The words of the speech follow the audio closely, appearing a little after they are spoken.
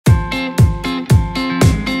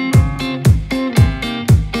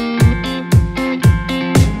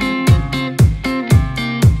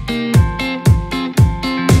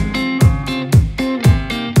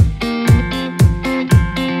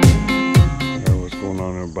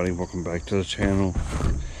everybody, welcome back to the channel.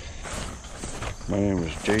 My name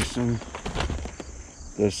is Jason.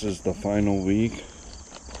 This is the final week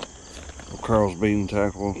of Karl's Bait and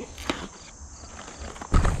Tackle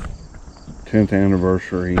 10th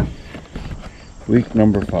anniversary, week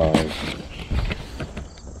number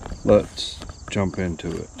 5. Let's jump into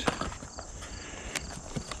it.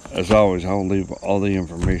 As always, I'll leave all the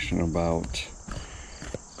information about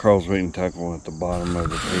Karl's Bait and Tackle at the bottom of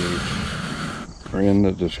the page or in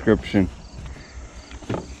the description.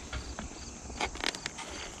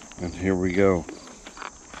 And here we go.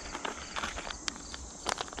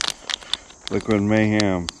 Liquid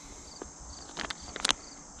Mayhem.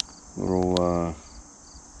 Little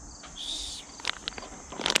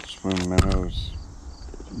swim minnows.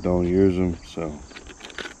 Don't use them, so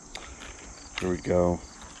here we go.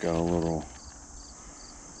 Got a little,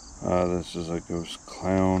 this is a ghost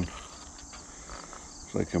clown.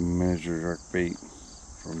 It's like a miniature jerk bait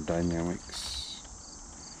from Dynamics.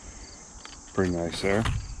 Pretty nice there.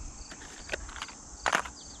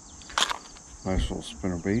 Nice little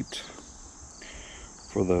spinner bait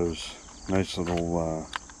for those nice little, I'm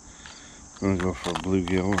gonna go for a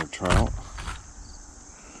bluegill or trout.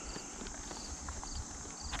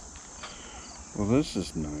 Well, this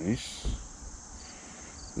is nice.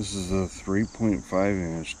 This is a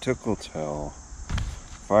 3.5-inch tickle tail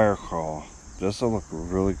fire crawl. This will look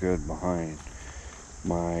really good behind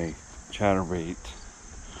my chatterbait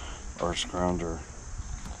or scrounger.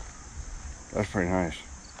 That's pretty nice.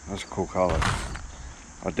 That's a cool color.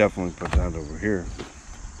 I'll definitely put that over here.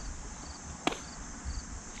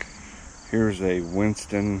 Here's a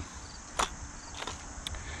Winston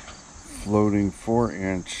floating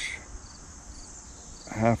 4-inch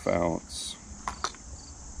 1/2 ounce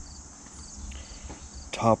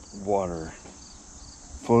top water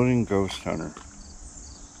floating ghost hunter.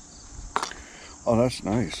 Oh, that's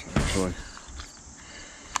nice, actually.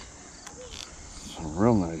 It's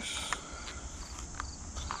real nice.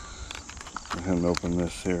 Go ahead and open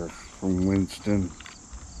this here from Winston.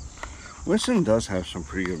 Winston does have some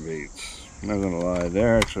pretty good baits. I'm not gonna lie,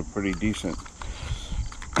 they're actually pretty decent.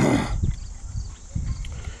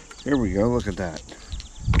 Here we go, look at that.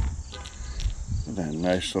 Look at that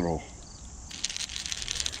nice little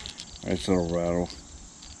rattle.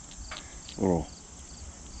 Little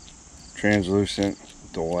translucent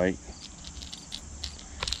with the white.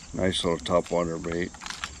 Nice little topwater bait.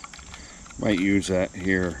 Might use that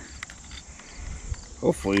here.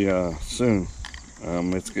 Hopefully soon.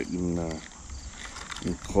 It's getting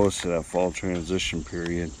close to that fall transition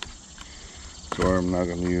period. So I'm not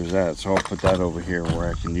going to use that. So I'll put that over here where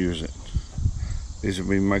I can use it. These would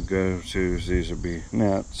be my go-tos. These would be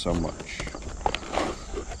not so much.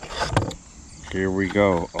 Here we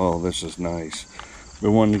go. Oh, this is nice.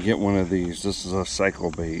 Been wanting to get one of these. This is a cycle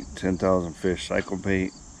bait, 10,000 fish cycle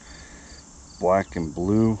bait, black and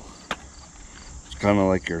blue. It's kind of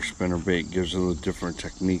like your spinner bait. Gives a little different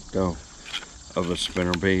technique though of a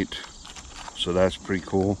spinner bait. So that's pretty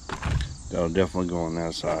cool. That'll definitely go on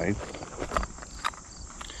that side.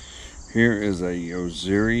 Here is a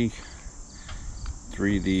Yoziri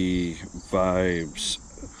 3D Vibes.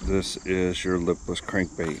 This is your lipless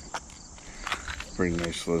crankbait. Pretty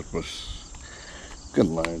nice lipless. Good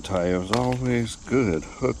line tie as always. Good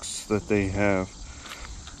hooks that they have.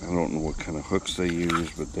 I don't know what kind of hooks they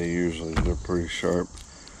use, but they're pretty sharp.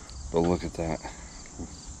 But look at that.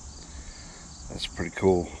 That's pretty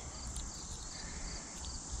cool.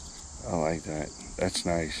 I like that. That's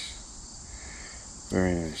nice.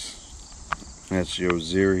 Very nice. That's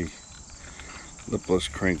Yoziri lipless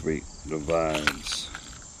crankbait, the Vibes.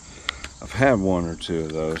 I've had one or two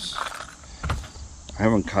of those. I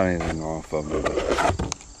haven't cut anything off of it.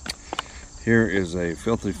 Here is a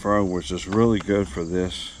Filthy Frog, which is really good for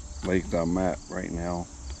this lake that I'm at right now.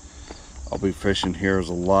 I'll be fishing here. There's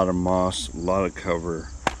a lot of moss, a lot of cover.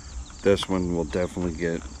 This one will definitely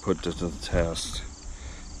get put to the test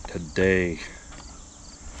today.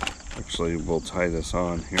 Actually, we'll tie this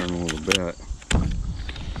on here in a little bit.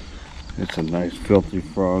 It's a nice Filthy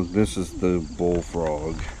Frog. This is the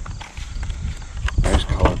bullfrog. Nice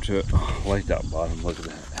color to it. Oh, I like that bottom. Look at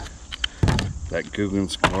that. That Guggen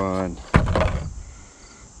Squad.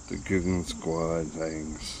 The Guggen Squad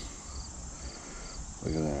things.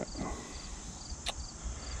 Look at that.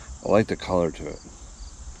 I like the color to it.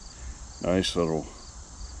 Nice little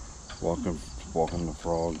walking the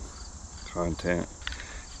frog content.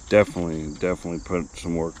 Definitely put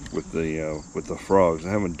some work with the frogs. I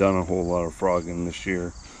haven't done a whole lot of frogging this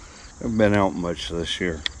year. I haven't been out much this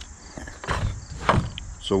year.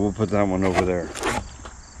 So we'll put that one over there.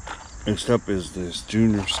 Next up is this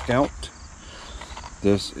Junior Scout.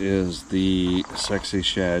 This is the Sexy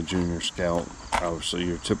Shad Junior Scout. Obviously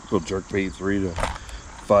your typical jerkbait, 3 to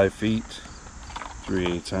 5 feet,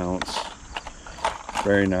 3/8 ounce.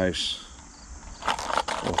 Very nice.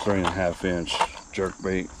 Well, 3.5 inch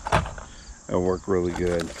jerkbait. It'll work really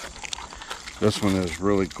good. This one is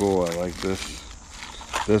really cool. I like this.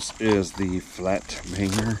 This is the flat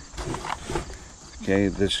banger. Okay,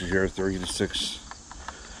 this is your 3 to 6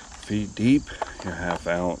 feet deep, your 1/2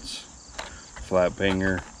 ounce flat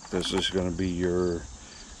banger. This is going to be your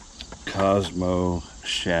Cosmo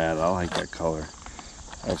Shad. I like that color.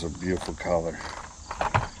 That's a beautiful color.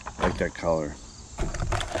 I like that color.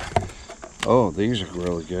 Oh, these are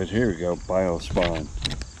really good. Here we go, Biospawn.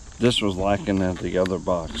 This was lacking at the other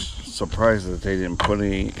box. Surprised that they didn't put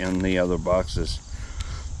any in the other boxes.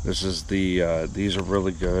 This is the, these are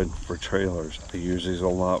really good for trailers. I use these a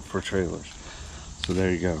lot for trailers. So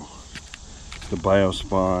there you go. The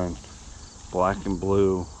Biospawn black and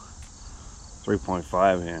blue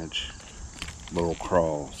 3.5 inch little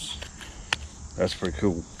crawls. That's pretty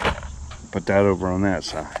cool. Put that over on that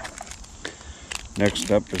side.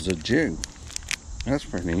 Next up is a jig. That's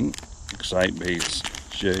pretty neat. Excite Baits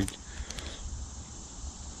jig.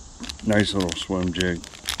 Nice little swim jig.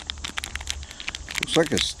 Looks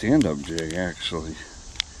like a stand-up jig actually.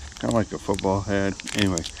 Kind of like a football head.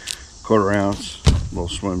 Anyway, 1/4 ounce little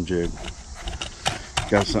swim jig.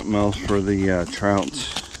 Got something else for the trouts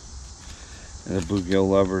and the bluegill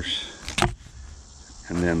lovers.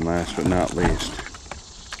 And then last but not least,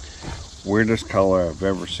 weirdest color I've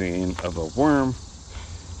ever seen of a worm.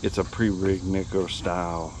 It's a pre-rigged Nico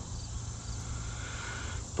style.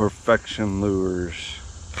 Perfection Lures.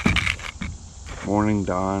 Morning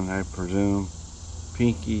Dawn, I presume.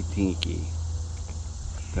 Pinky Tinky.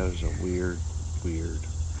 That is a weird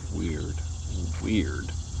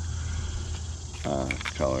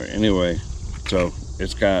color. Anyway, so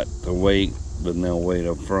it's got the weight, but no weight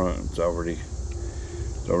up front. It's already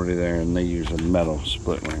there, and they use a metal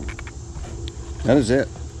split ring. That is it.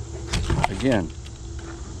 Again,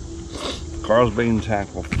 Karl's Bait and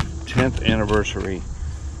Tackle 10th anniversary,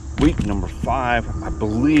 week number 5. I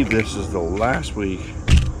believe this is the last week.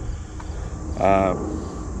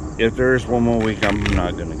 If there's one more week, I'm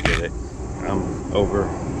not gonna get it. I'm over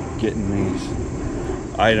getting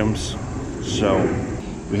these items. So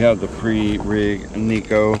we have the pre-rig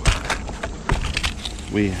Nico.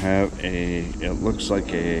 We have it looks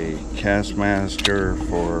like a cast masker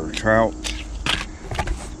for trout.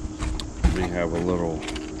 We have a little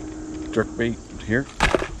jerkbait here.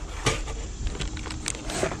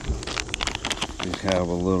 We have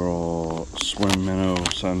a little swim minnow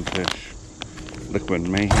sunfish liquid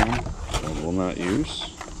mayhem that we'll not use.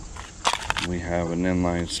 We have an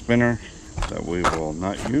inline spinner that we will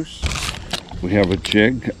not use. We have a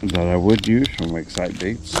jig that I would use from Excite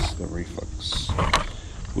Baits, the Reflex.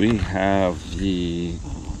 We have the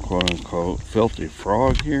quote-unquote filthy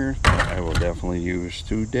frog here that I will definitely use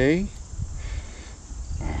today.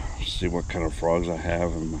 See what kind of frogs I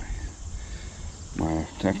have in my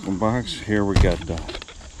tackle box. Here we got the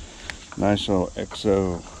nice little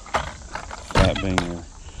XO flat banger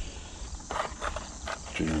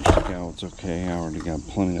Junior Scouts. Okay, I already got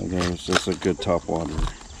plenty of those. This is a good top water,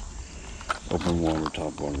 open water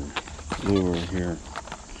top water lure here.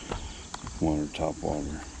 Water top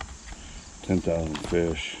water, 10,000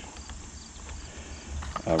 fish.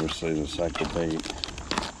 Obviously the cycle bait.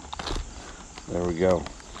 There we go.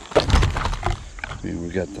 We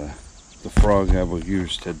got the frog I will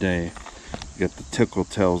use today. We got the tickle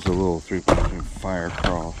tails, the little 3-point fire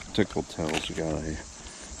crawl tickle tails. We got a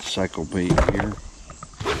cycle bait here.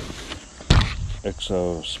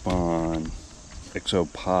 XO spawn, XO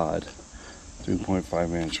pod,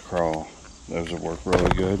 3.5 inch crawl. Those will work really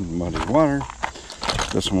good in muddy water.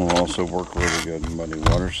 This one will also work really good in muddy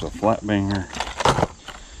water. So flat banger,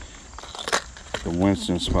 the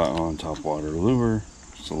Winston Spot On top water lure.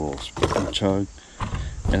 It's a little split and chug.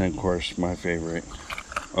 And of course my favorite,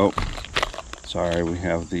 oh sorry, we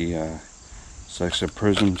have the Sexy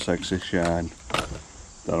Prism Sexy Shad.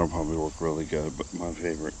 That'll probably work really good, but my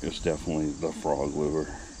favorite is definitely the frog lure.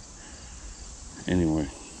 Anyway,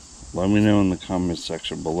 let me know in the comments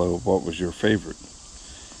section below what was your favorite.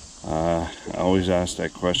 I always ask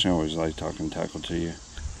that question. I always like talking tackle to you.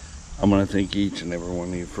 I'm going to thank each and every one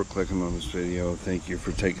of you for clicking on this video. Thank you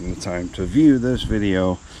for taking the time to view this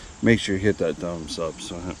video. Make sure you hit that thumbs up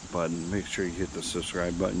button. Make sure you hit the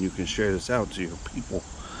subscribe button. You can share this out to your people.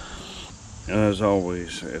 And as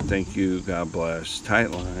always, thank you. God bless.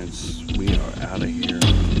 Tight lines. We are out of here.